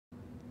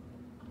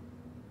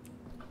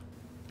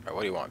Alright,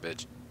 what do you want,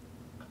 bitch?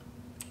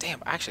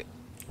 Damn, actually,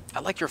 I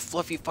like your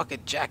fluffy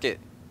fucking jacket.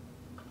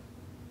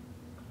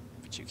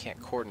 But you can't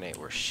coordinate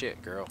worth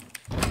shit, girl.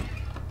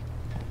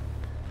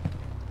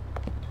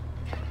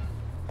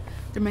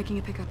 They're making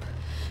a pickup.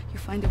 You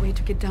find a way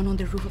to get down on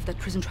the roof of that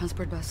prison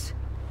transport bus.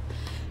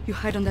 You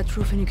hide on that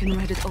roof and you can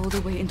ride it all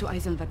the way into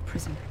Eisenwald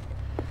prison.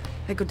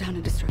 I go down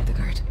and distract the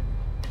guard.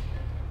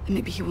 And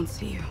maybe he won't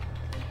see you.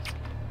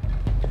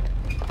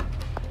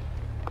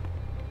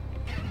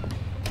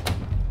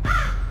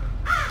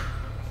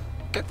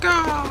 Go!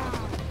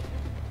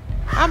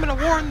 I'm gonna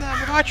warn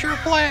them about your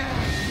plan!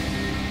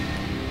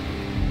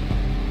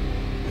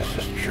 This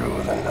is true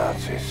of the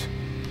Nazis.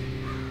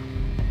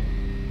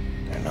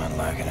 They're not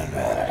lacking in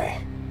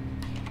vanity.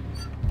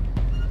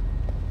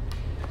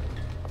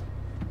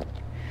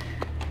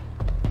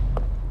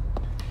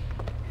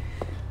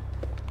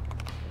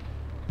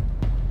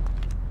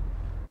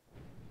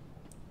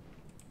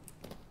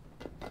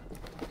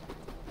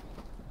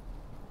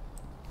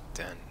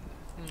 Done.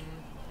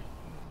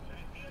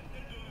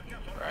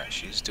 Alright,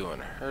 she's doing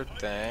her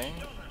thing.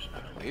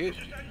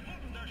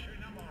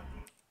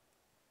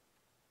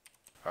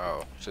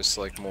 Oh, just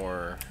like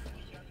more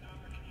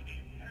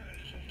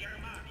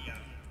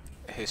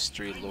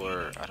history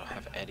lore. I don't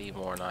have any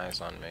more knives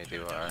on me,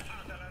 do I?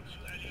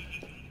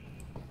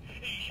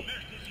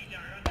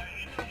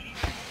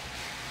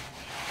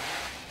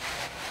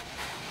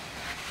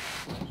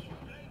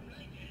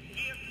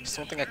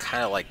 Something I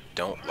kind of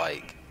don't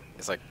like.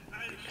 It's like,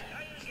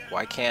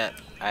 why can't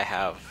I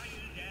have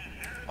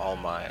all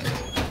my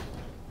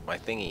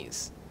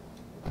thingies?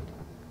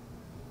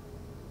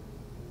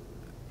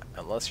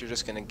 Unless you're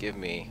just gonna give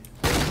me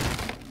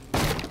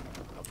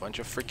a bunch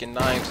of freaking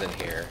knives in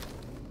here.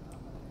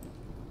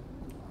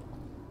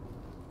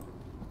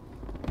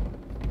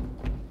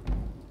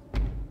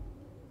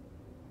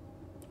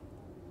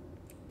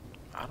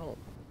 I don't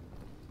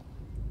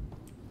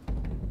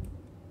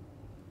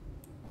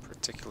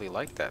particularly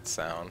like that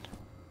sound.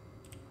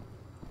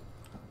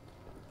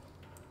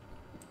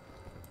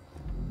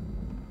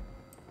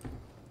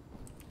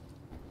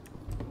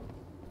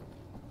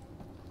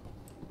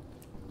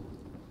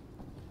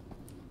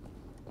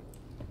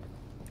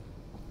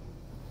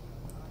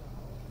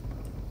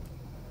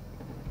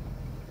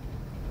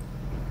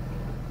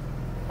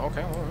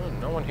 Okay, well,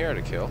 no one here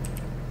to kill.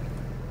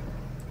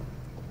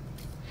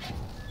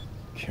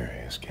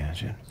 Curious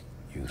gadget.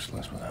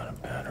 Useless without a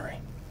battery.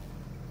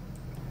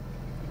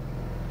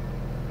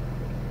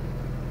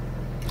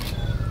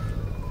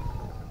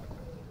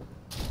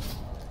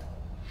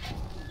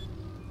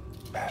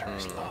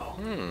 Battery's low.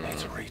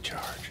 Needs a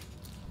recharge.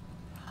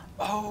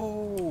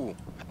 Oh,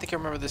 I think I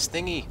remember this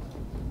thingy.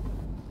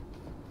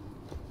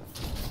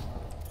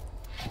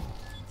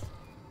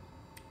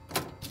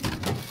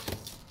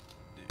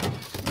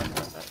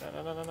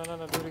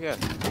 No, do it again.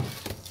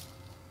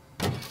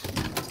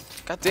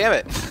 God damn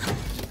it.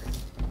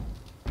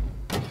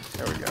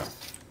 There we go.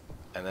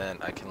 And then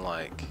I can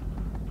like...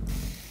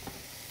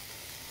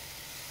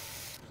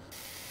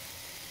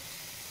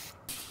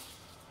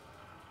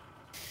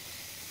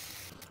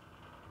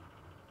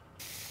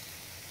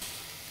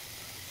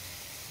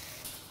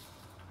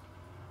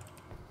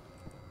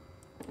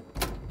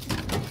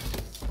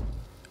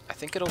 I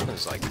think it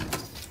opens like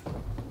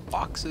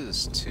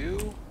boxes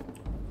too.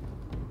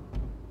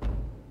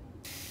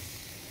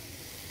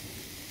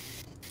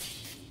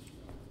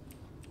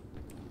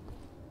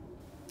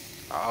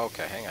 Oh,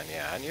 okay, hang on.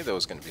 Yeah, I knew there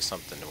was going to be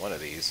something in one of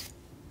these.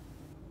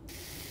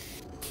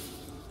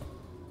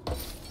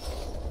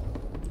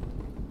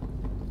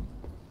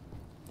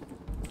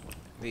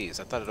 These.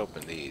 I thought it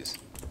opened these.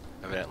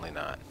 Evidently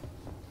not.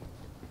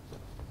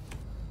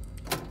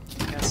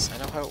 Yes, I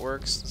know how it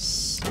works.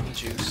 Sweet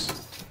juice.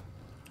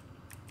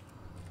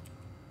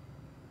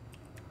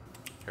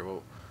 Here,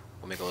 we'll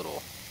make a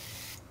little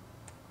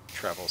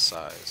travel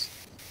size.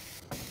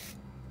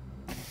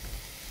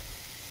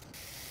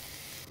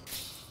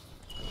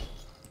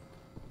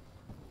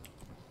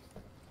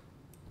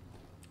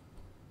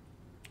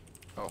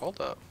 Oh,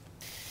 hold up.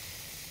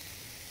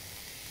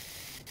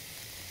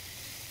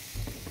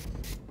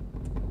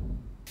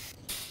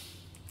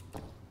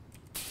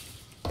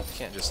 You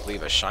can't just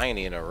leave a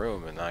shiny in a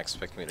room and not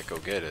expect me to go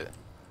get it.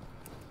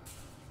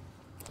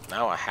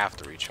 Now I have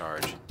to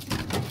recharge.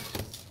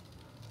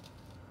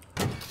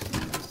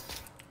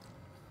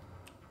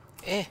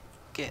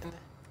 Getting...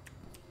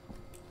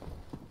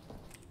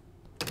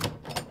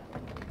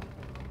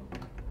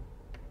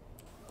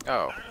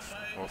 Oh,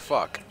 well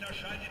fuck.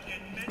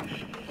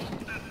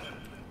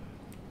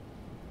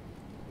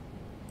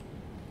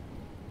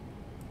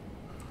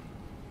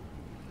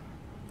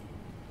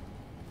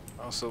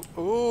 Also,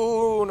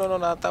 ooh, no,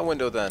 not that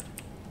window then.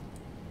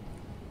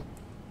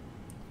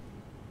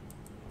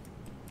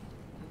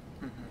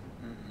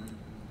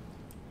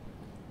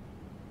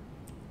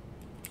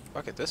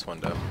 Fuck it, this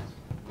window.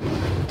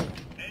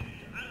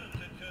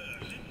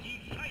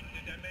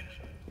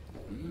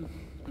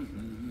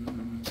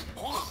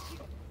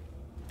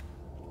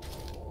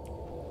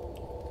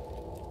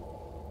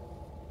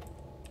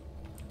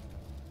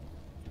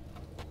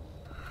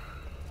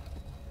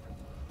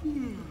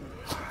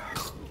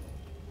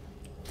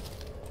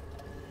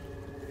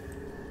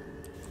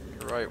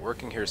 right,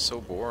 working here is so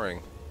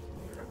boring.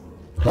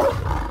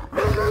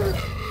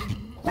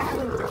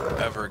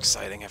 Ever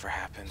exciting ever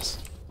happens.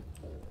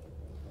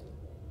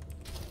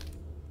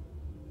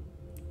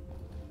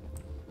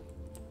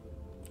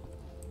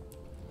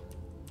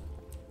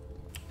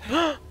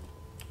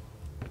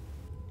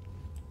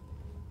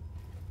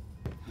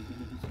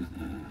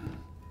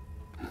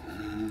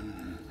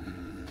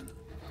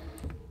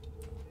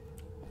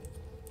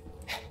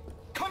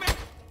 Come in.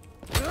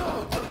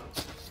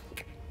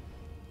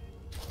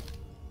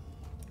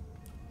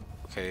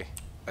 Okay,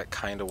 that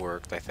kind of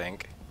worked, I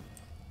think.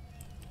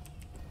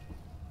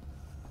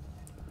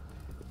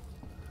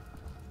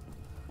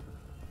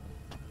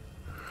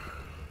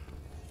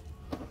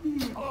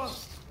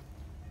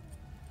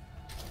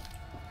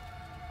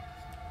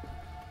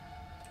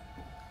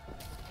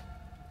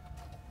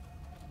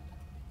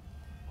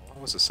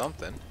 What was it,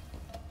 something?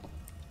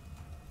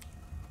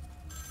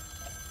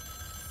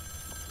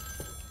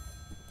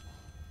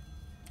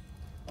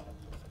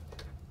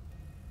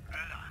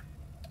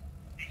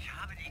 Ich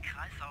habe die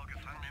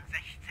Kreissaugefangenen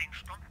 16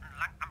 Stunden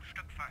lang am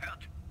Stück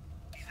verhört.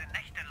 Diese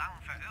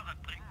nächtelangen Verhöre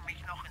bringen mich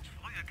noch ins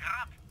frühe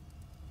Grab.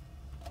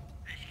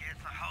 Ich gehe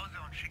jetzt nach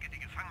Hause und schicke die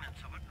Gefangenen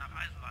zurück nach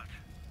Eisenwald.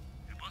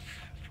 Der Bus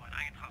ist vorhin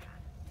eingetroffen.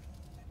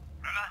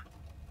 Müller?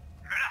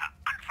 Müller,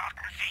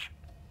 antworten Sie!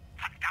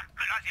 Verdammt,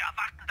 Müller, Sie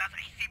erwarten, dass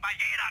ich Sie bei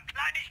jeder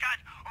Kleinigkeit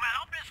um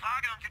Erlaubnis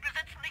frage und Sie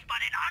besitzen nicht mal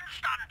den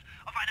Anstand,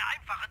 auf eine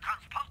einfache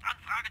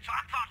Transportanfrage zu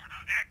antworten.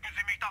 Lecken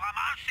Sie mich doch am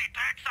Arsch, Sie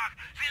Drecksack!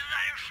 Sie sind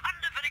eine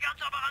Schande für die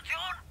ganze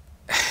Operation!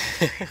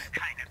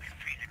 Keine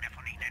Befehle mehr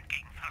von Ihnen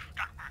entgegen,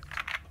 verstanden?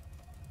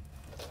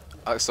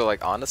 So,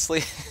 like,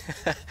 honestly,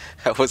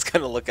 I was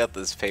gonna look at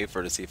this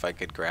paper to see if I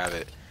could grab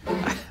it.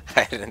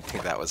 I didn't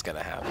think that was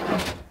gonna happen.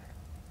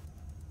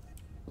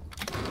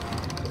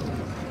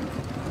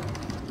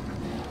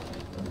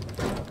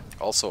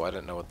 Also, I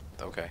didn't know what...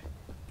 Okay.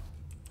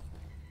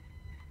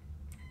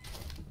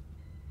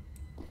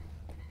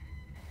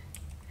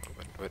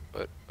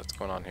 What's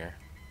going on here?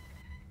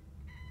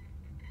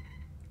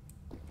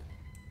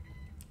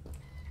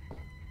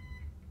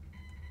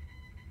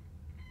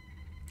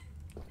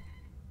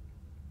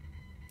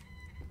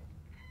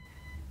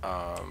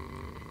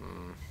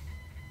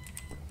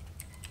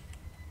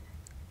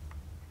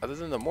 Other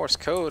than the Morse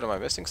code, am I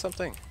missing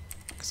something?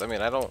 Because I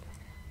mean, I don't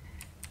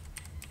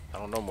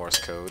know Morse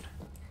code.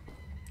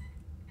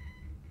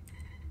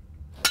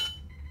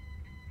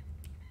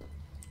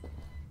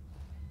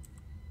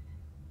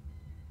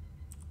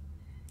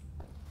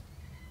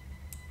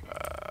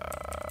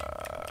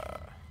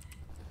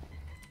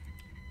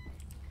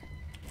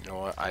 You know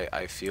what?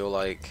 I feel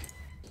like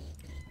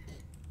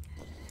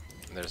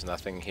there's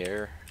nothing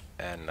here,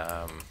 and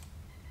yeah,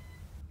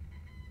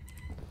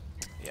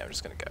 I'm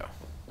just gonna go.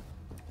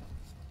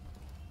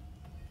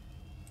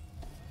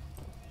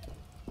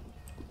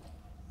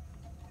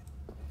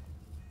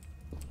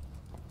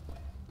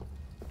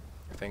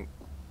 I think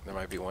there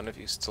might be one of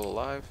you still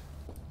alive.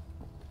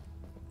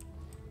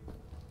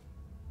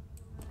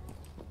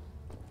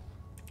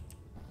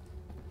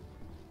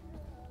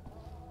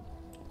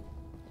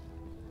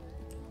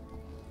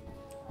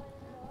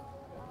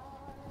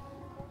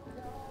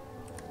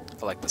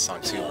 I like the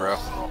song too, bro.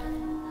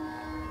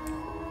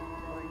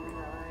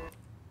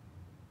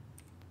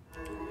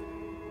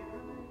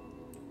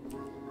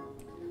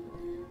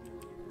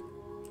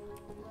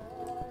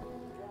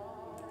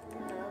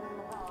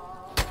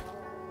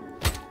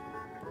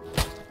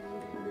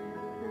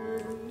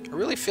 I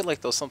really feel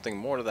like there's something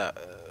more to that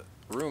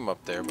room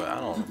up there, but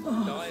I don't.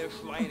 Neue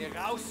Schweine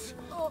raus!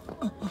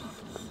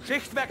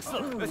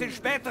 Schichtwechsel, wir sind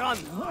spät dran.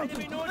 Eine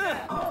Minute!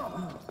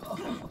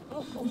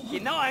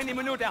 Genau eine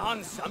Minute,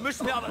 Hans. Dann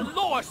müssen wir aber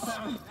los!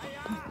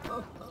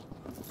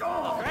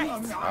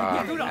 Rechts!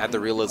 Add the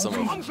realism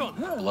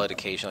of blood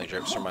occasionally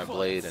drips from my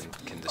blade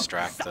and can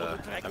distract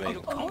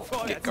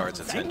get guards'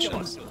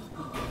 attentions.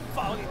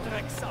 Faul, die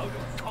Drecksau,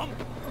 du komm!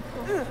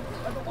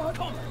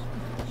 Komm!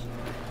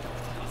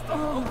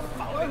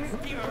 Faul,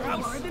 geh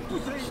raus!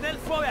 Schnell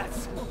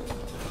vorwärts!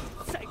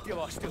 Zeig dir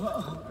was, du!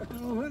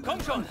 Komm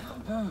schon!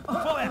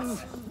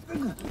 Vorwärts!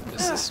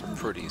 This is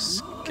pretty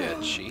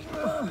sketchy.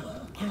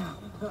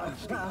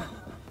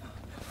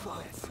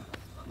 Vorwärts!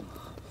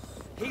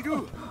 Hey,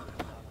 du!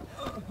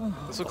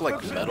 Those look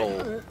like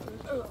metal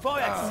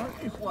Vorwärts!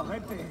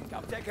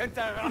 Glaubt, der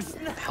könnte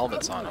rasten?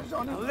 helmets on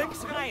them.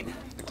 Links rein!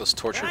 Like those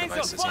torture Rein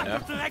devices, you sofort, know?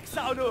 du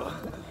Drecksau, du!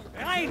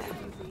 Rein!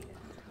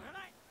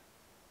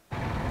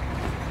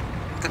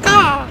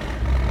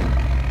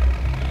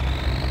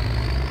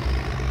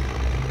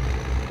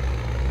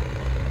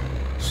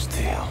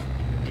 Steel.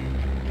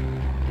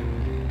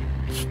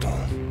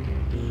 Stone.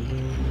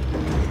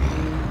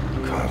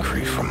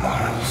 Concrete for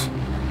miles.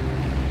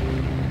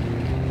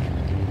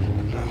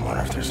 I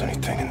wonder if there's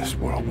anything in this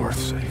world worth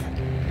saving.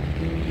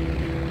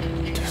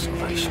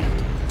 Desolation.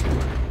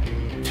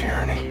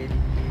 Tyranny.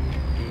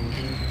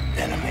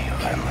 Enemy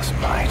of endless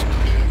might.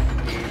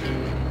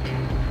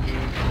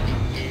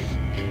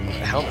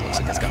 The helmet looks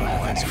like it's got I more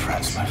have any lines.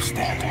 friends left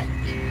standing.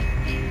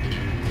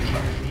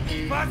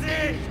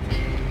 Vorsicht!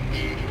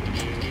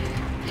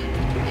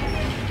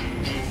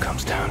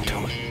 comes down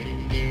to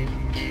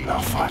it,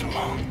 I'll fight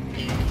alone.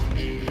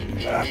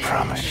 But I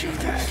promise you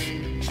this.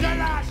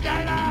 Schneller,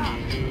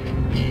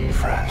 schneller!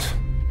 Friends,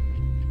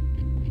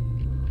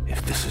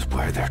 if this is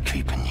where they're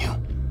keeping you,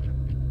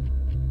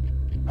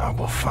 I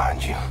will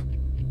find you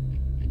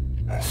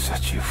and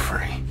set you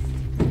free.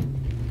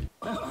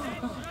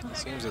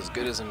 Seems as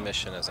good as a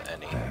mission as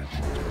any.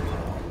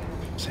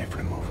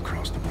 Safely move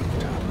across the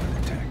rooftop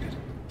undetected.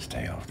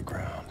 Stay off the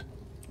ground.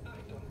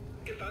 Achtung,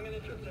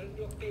 Gefangene für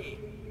Zellenblock B.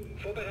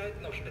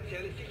 Vorbereiten auf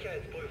spezielle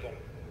Sicherheitsprüfung.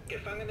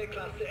 Gefangene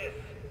Klasse S.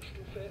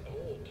 Stufe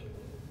Rot.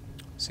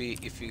 See,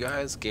 if you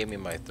guys gave me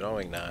my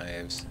throwing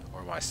knives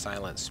or my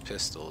silenced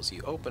pistols,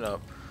 you open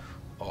up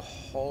a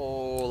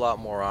whole lot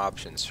more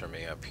options for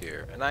me up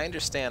here. And I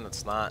understand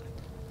it's not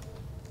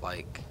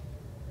like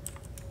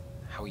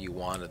how you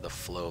wanted the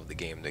flow of the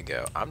game to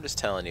go. I'm just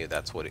telling you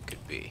that's what it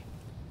could be.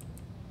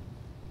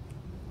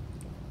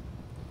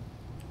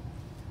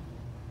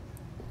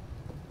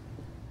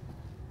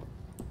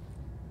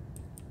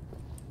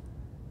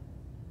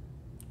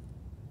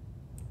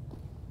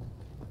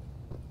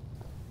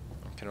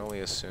 I can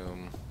only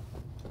assume.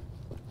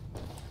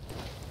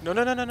 No,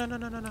 no, no, no, no, no,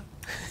 no, no, no.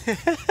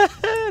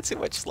 Too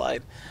much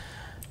slide.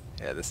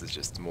 Yeah, this is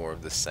just more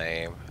of the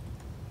same.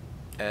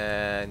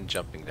 And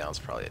jumping down is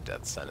probably a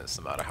death sentence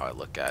no matter how I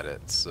look at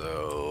it.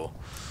 So,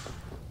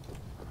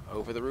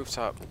 over the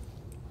rooftop.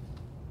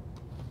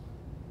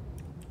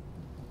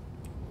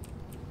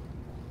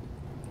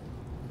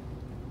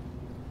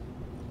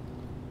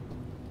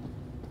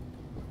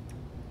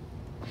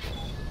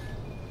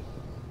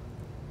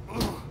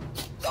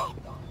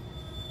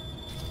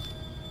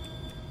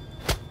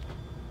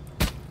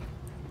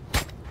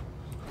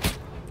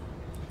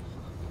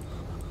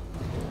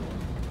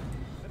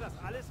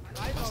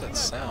 What's that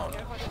sound?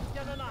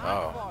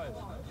 Oh.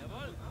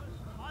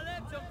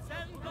 Alle zum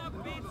Zellenblock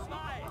B2.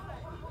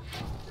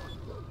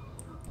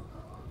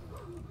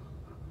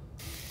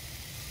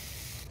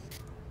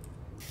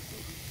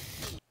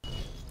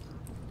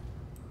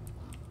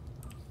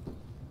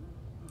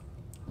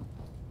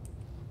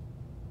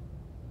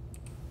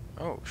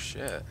 Oh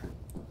shit.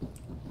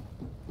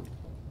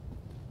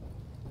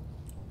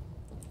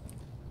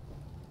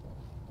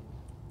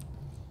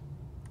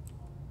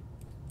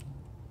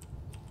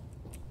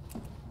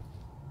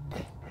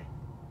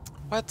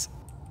 What? Is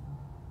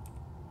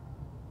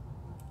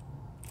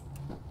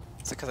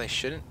it because I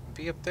shouldn't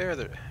be up there?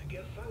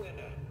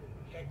 Gefangene,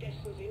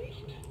 vergessen Sie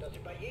nicht, dass Sie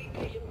bei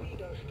jeglichem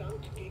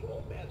Widerstand gegen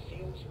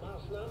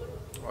Umerziehungsmaßnahmen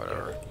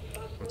Whatever.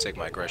 I'm gonna take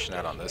my aggression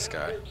out on this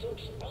guy.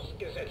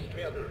 ausgesetzt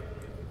werden.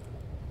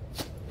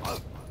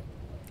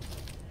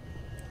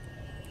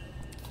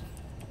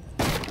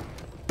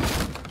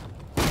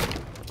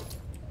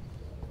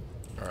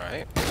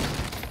 Alright.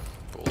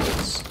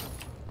 Bullets.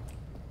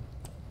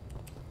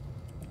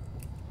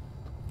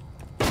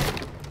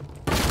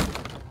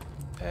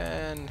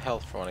 And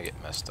health for when I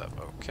get messed up.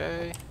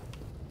 Okay.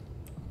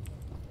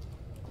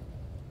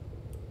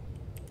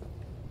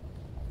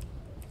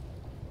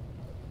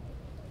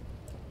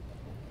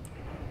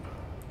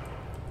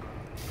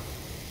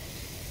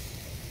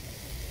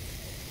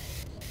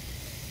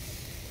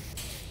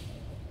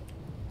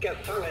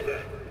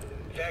 Gefangene,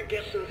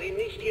 vergessen Sie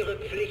nicht Ihre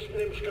Pflichten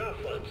im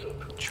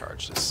Strafvollzug.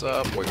 Charge this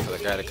up. Wait for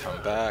the guy to come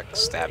back.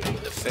 Stab him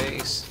in the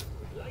face.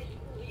 Leisten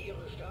Sie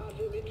Ihre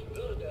Strafe mit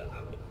Würde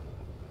ab.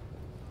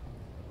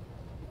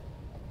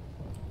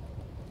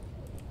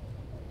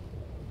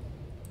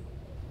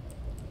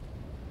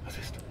 Was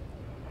ist?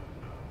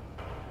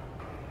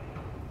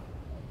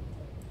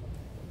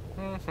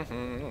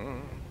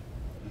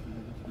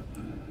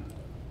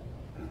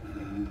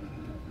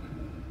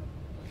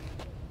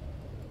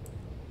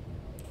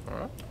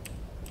 Huh?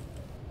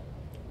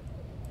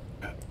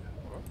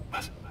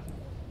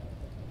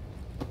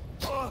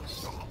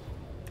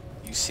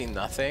 You see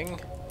nothing?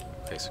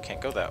 Okay, so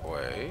can't go that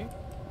way.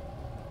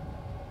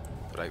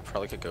 But I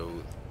probably could go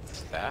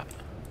that.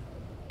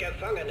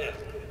 Gefangene,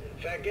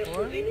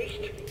 vergessen Sie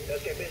nicht,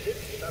 dass der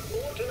Besitz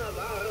verbotener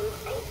Waren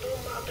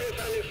automatisch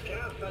eine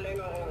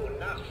Strafverlängerung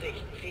nach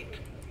sich zieht.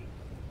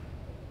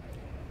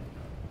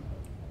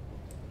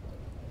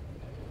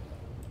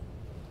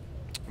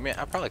 I mean,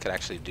 I probably could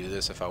actually do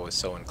this if I was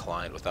so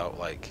inclined without,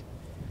 like,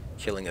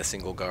 killing a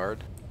single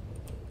guard.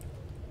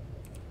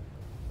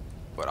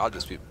 But I'll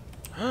just be...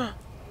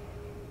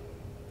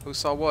 Who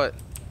saw what?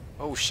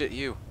 Oh shit,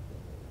 you.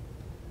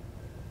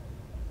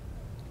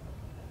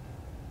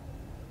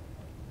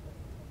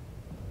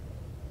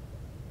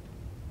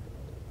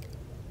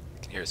 I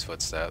can hear his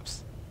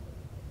footsteps.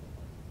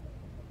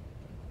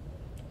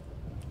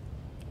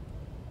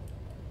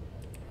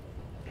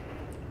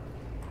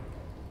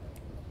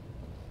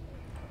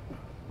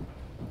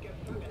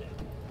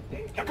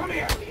 Now come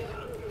here!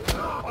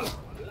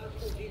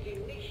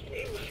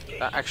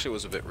 That actually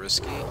was a bit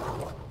risky.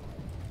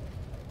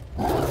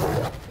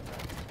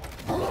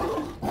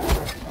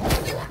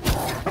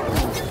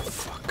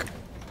 Fuck.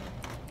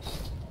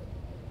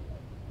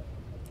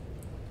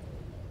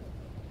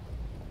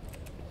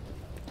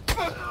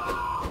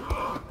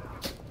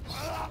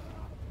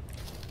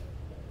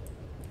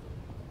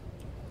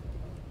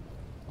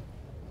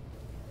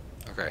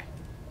 Okay.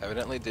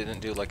 Evidently didn't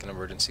do like an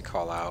emergency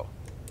call out.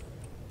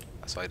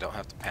 So I don't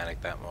have to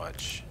panic that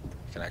much.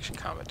 I can actually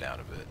calm it down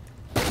a bit.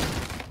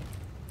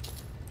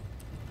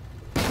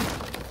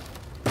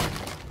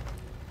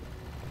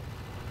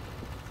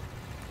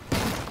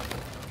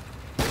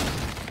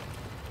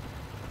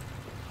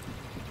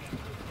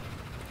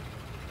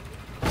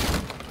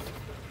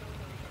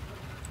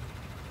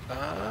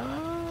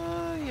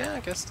 Yeah, I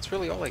guess that's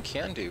really all I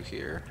can do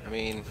here. I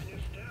mean...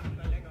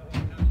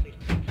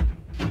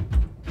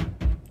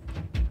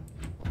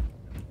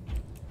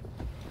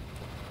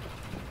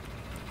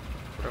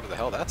 whatever the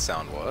hell that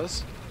sound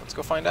was. Let's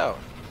go find out.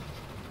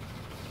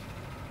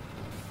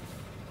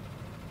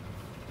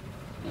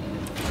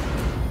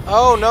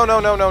 Oh, no,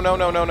 no, no, no, no,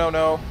 no, no, no,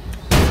 no.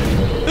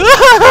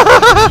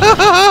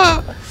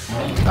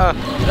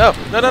 No,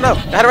 no, no, no. I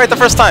had it right the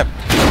first time.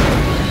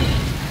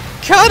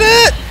 Cut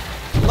it!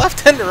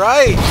 Left and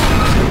right.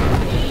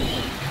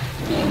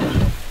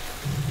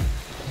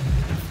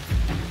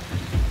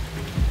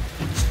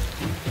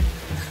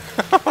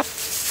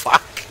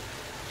 Fuck.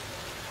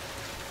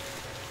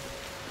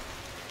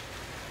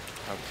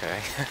 Okay.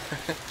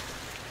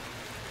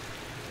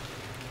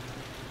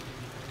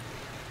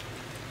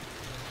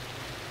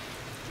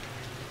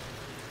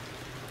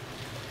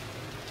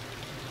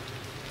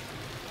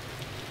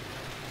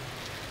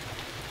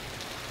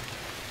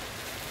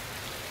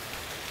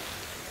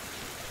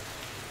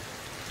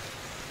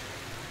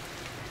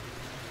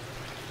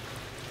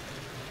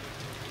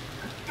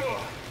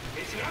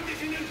 Ich ramm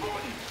dich in den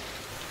Boden!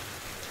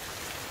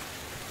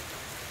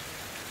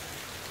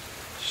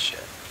 Shit.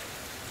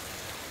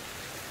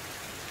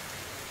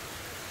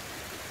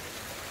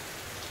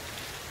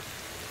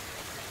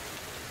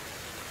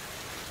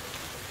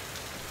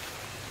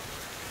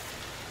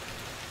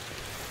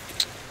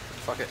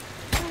 Fuck it.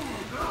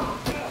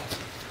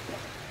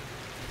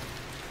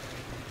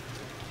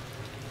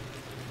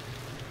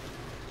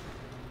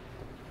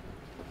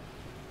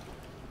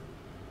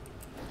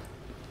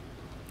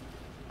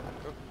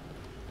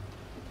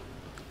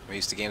 I'm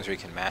used to games where you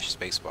can mash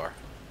spacebar.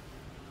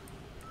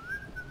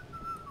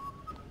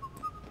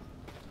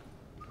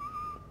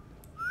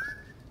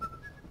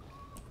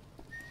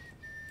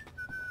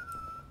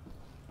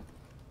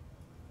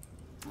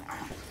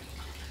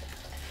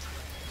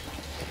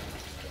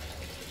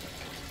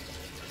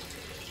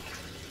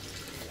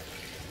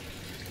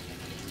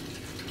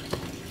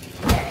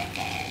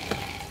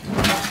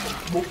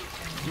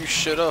 You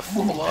should have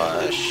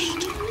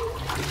flushed.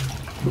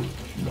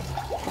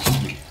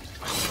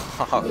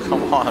 Oh,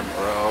 come on,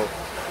 bro.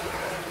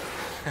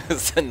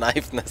 Is the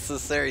knife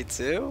necessary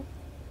too?